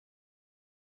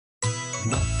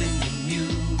Muffin the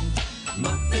Mule,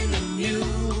 Muffin the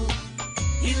Mule.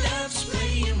 He loves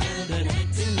playing around and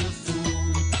acting a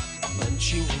fool,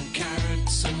 munching on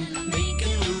carrots and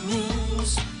making the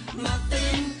rules.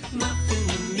 Muffin, Muffin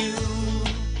the Mule.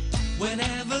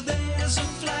 Whenever there's a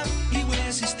flap, he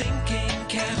wears his thinking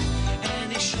cap,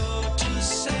 and he's sure to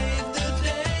save the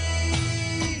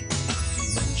day.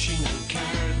 Munching on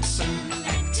carrots and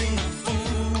acting a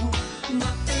fool,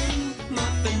 Muffin,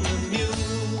 Muffin the Mule.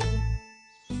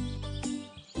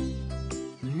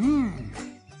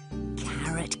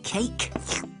 Carrot cake,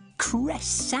 cress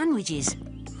sandwiches,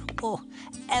 or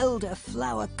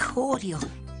elderflower cordial.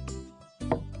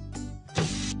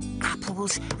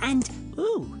 Apples and,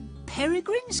 ooh,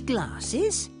 Peregrine's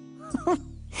glasses.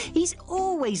 He's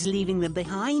always leaving them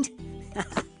behind.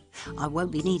 I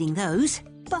won't be needing those,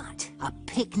 but a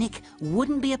picnic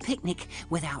wouldn't be a picnic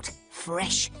without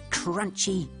fresh,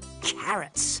 crunchy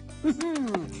carrots.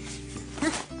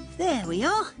 There we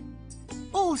are.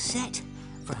 All set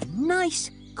for a nice,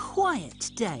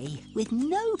 quiet day with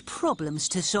no problems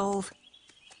to solve.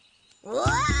 Whoa!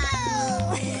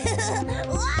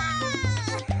 Whoa!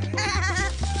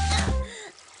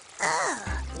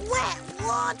 Wet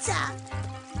water!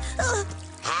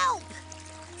 Help!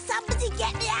 Somebody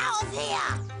get me out of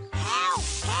here! Help!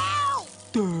 Help!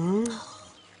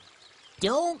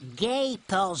 Don't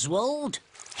gape, Oswald.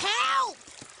 Help!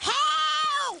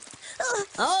 Help!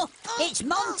 Oh, it's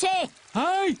Monty.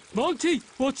 Hey, Monty,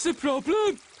 what's the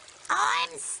problem? I'm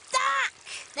stuck!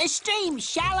 The stream's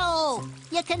shallow.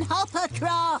 You can hop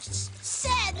across.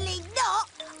 Certainly not!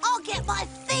 I'll get my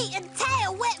feet and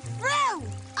tail wet through!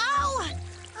 Oh!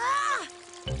 Ah!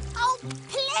 Oh,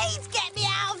 please get me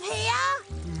out of here!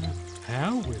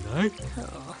 How will I?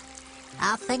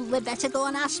 I think we'd better go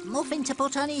and ask Muffin to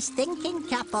put on his thinking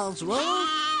cap, Oswald.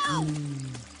 Help!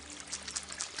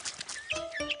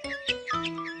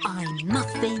 I'm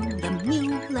Muffin the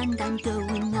Mule and I'm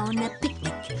going on a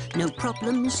picnic. No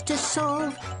problems to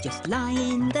solve, just lie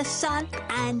in the sun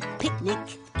and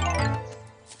picnic.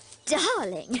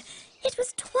 Darling, it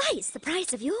was twice the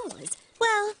price of yours.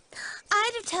 Well,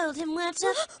 I'd have told him where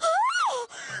to... Oh,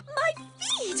 my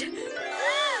feet!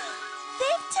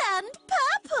 They've turned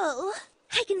purple!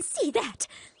 I can see that.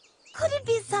 Could it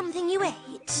be something you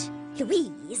ate?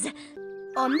 Louise,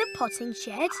 On the potting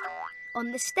shed,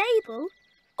 on the stable,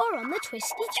 or on the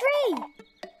twisty tree?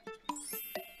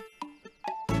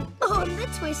 On the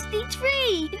twisty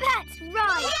tree! That's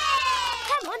right!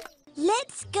 Come on.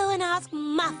 Let's go and ask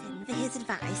Muffin for his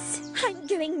advice. I'm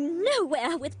going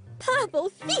nowhere with purple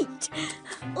feet.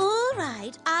 All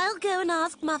right, I'll go and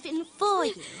ask Muffin for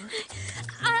you.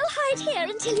 I'll hide here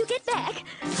until you get back.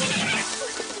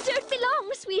 Don't be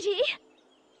long, sweetie.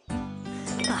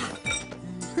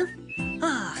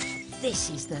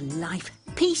 This is the life.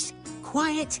 Peace,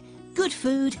 quiet, good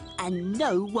food, and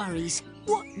no worries.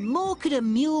 What more could a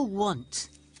mule want?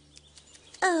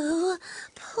 Oh,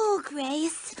 poor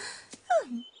Grace. I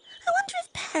wonder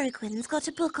if Peregrine's got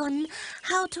a book on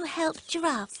how to help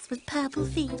giraffes with purple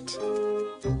feet.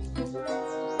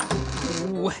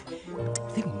 Oh,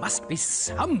 there must be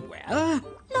somewhere.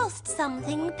 Lost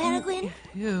something, Peregrine?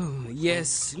 Oh,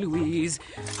 yes, Louise.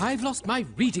 I've lost my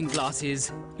reading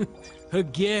glasses.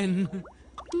 Again.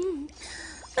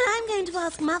 But I'm going to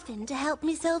ask Muffin to help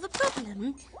me solve a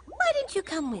problem. Why don't you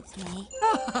come with me?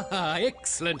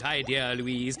 Excellent idea,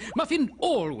 Louise. Muffin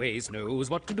always knows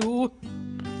what to do.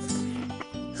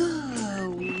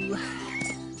 Oh,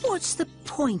 what's the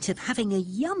point of having a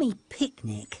yummy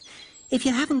picnic if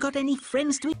you haven't got any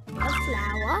friends to eat? A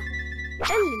flower,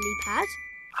 a lily pad,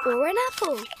 or an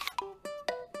apple?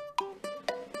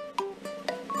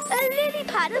 A lily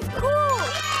pad, of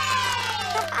course!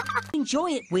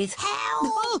 Enjoy it with.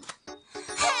 Help!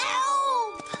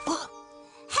 Help!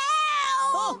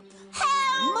 Help!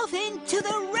 Help! Muffin to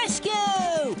the rescue!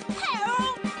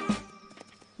 Help!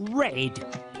 Red.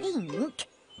 Pink,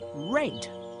 Red.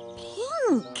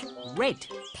 pink, Red.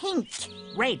 pink,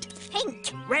 Red.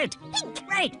 pink, Red. pink,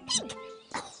 Red. pink.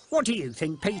 What do you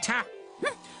think, Peter?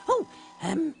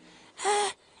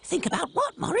 Think about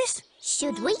what, Morris?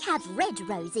 Should we have red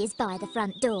roses by the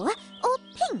front door or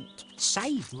pink?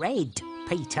 Say red,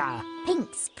 Peter.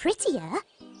 Pink's prettier.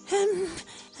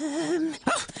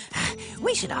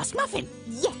 We should ask Muffin.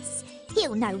 Yes,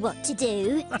 he'll know what to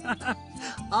do.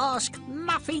 Ask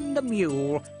Muffin the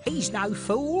Mule. He's no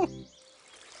fool.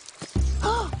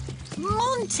 Oh,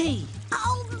 Monty!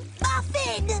 Oh,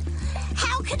 Muffin!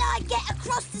 How can I get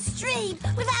across the stream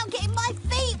without getting my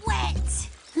feet wet?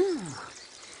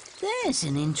 There's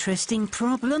an interesting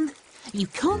problem. You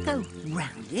can't go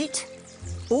round it,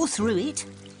 or through it,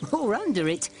 or under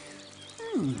it.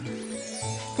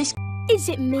 Is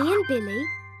it me and Billy,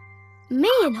 me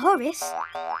and Horace,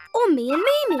 or me and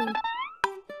Mimi?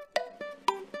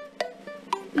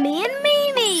 Me and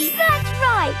Mimi! That's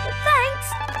right!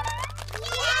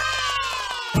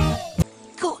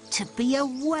 Thanks! Got to be a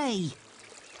way.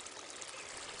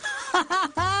 Ha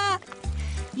ha ha!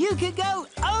 You could go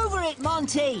over it,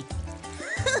 Monty.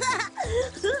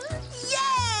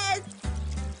 Yes!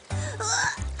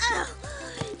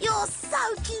 You're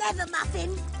so clever,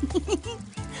 Muffin.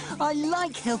 I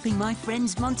like helping my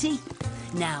friends, Monty.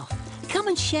 Now, come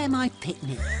and share my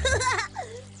picnic.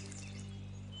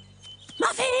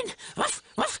 Muffin! Muff,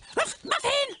 muff, muff,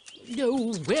 Muffin!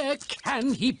 No, where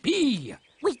can he be?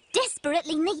 We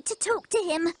desperately need to talk to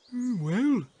him.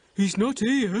 Well, he's not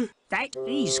here. That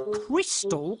is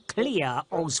crystal clear,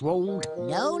 Oswald.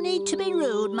 No need to be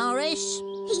rude, Morris.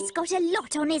 He's got a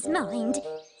lot on his mind.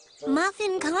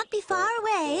 Muffin can't be far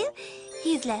away.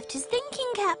 He's left his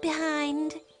thinking cap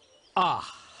behind.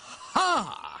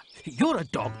 Aha! You're a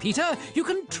dog, Peter. You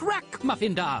can track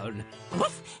Muffin down.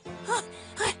 Woof.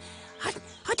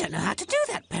 I don't know how to do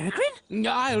that, Peregrine.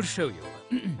 I'll show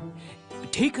you.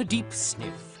 Take a deep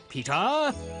sniff,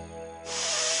 Peter.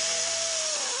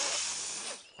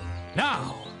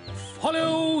 Now,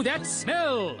 follow that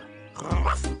smell.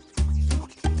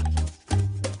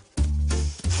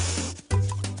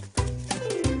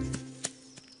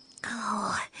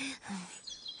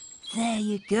 There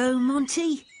you go,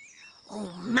 Monty.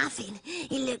 Oh, Muffin,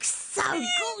 he looks so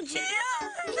gorgeous.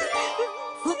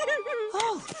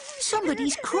 Oh,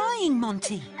 somebody's crying,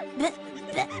 Monty. But...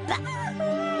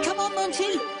 Come on,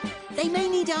 Monty. They may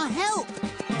need our help.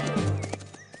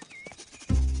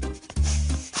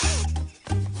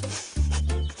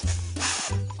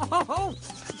 Oh,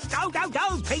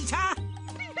 go, Peter.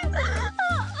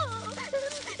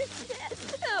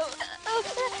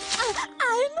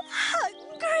 I'm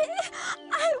hungry.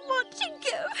 I want to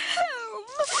go home.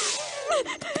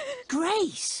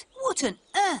 Grace, what on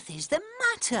earth is the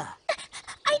matter?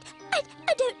 I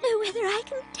don't know whether I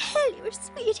can tell you,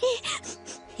 sweetie.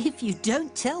 If you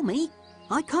don't tell me,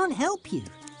 I can't help you.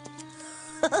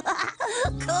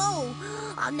 Cool.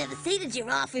 I've never seen a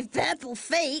giraffe with purple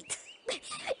feet.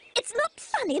 It's not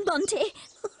funny, Monty.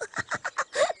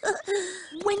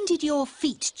 When did your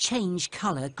feet change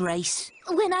colour, Grace?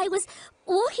 When I was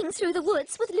walking through the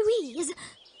woods with Louise.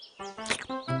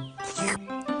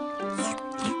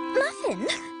 Muffin,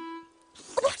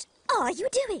 what are you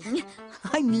doing?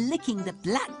 I'm licking the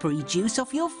blackberry juice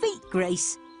off your feet,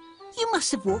 Grace. You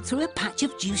must have walked through a patch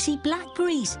of juicy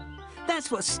blackberries.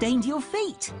 That's what stained your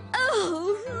feet.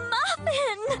 Oh,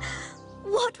 Muffin!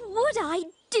 What would I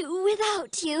do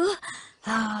without you?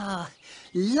 Ah,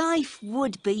 life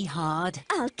would be hard.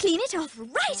 I'll clean it off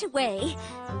right away.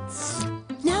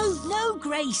 No,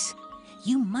 Grace.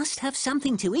 You must have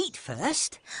something to eat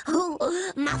first. Oh,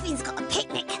 Muffin's got a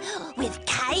picnic with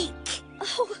cake.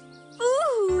 Oh,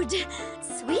 food!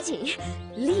 Sweetie,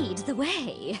 lead the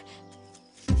way.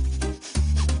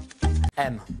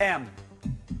 M.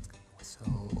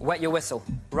 Whistle. Wet your whistle.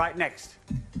 Right next.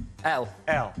 L.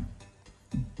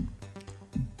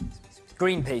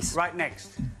 Green piece. Right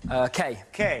next. K.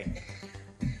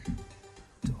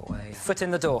 Doorway. Foot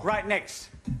in the door. Right next.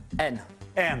 N.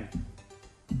 M.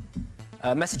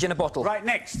 Message in a bottle. Right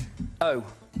next. O.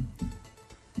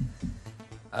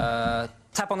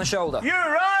 Tap on the shoulder. You're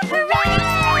right!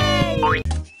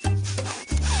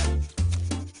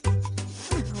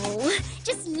 Oh,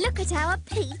 just look at our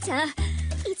Peter.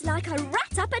 He's like a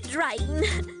rat up a drain.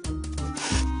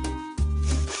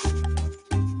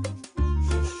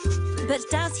 But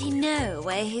does he know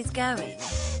where he's going?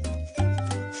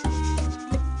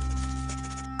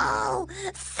 Oh,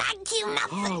 thank you,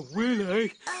 Muffin. Will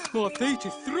I? My feet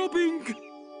are throbbing.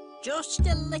 Just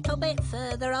a little bit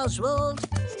further, Oswald.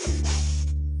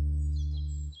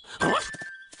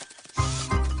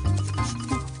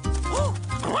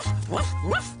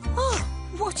 Oh,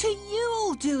 what are you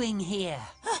all doing here?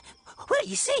 Well,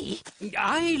 you see,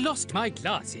 I lost my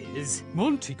glasses.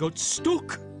 Monty got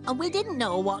stuck. And we didn't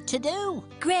know what to do.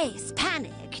 Grace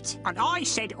panicked. and I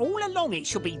said all along it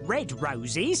should be red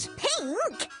roses.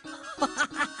 Pink?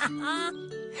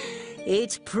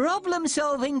 It's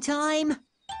problem-solving time.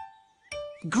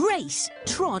 Grace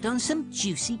trod on some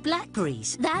juicy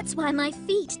blackberries. That's why my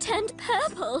feet turned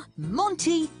purple.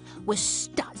 Monty was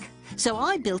stuck, so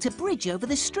I built a bridge over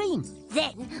the stream.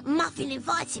 Then Muffin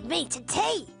invited me to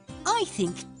tea. I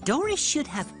think Doris should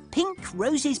have pink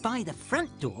roses by the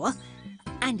front door,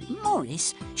 and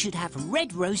Morris should have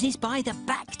red roses by the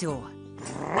back door.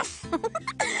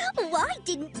 Why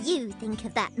didn't you think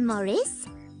of that, Morris?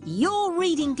 Your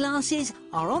reading glasses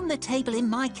are on the table in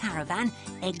my caravan,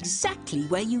 exactly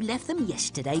where you left them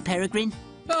yesterday, Peregrine.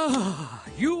 Ah,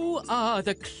 you are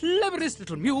the cleverest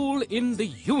little mule in the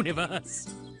universe.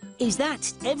 Is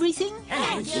that everything?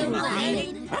 Thank you,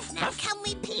 Muffin. Now, can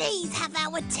we please have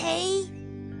our tea?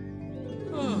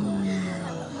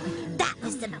 That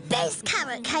was the best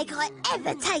carrot cake I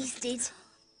ever tasted.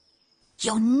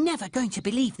 You're never going to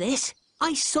believe this.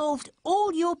 I solved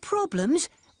all your problems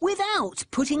without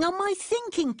putting on my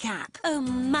thinking cap. Oh,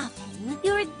 Muffin,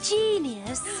 you're a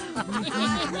genius. Well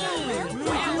done,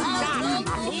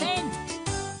 Muffin.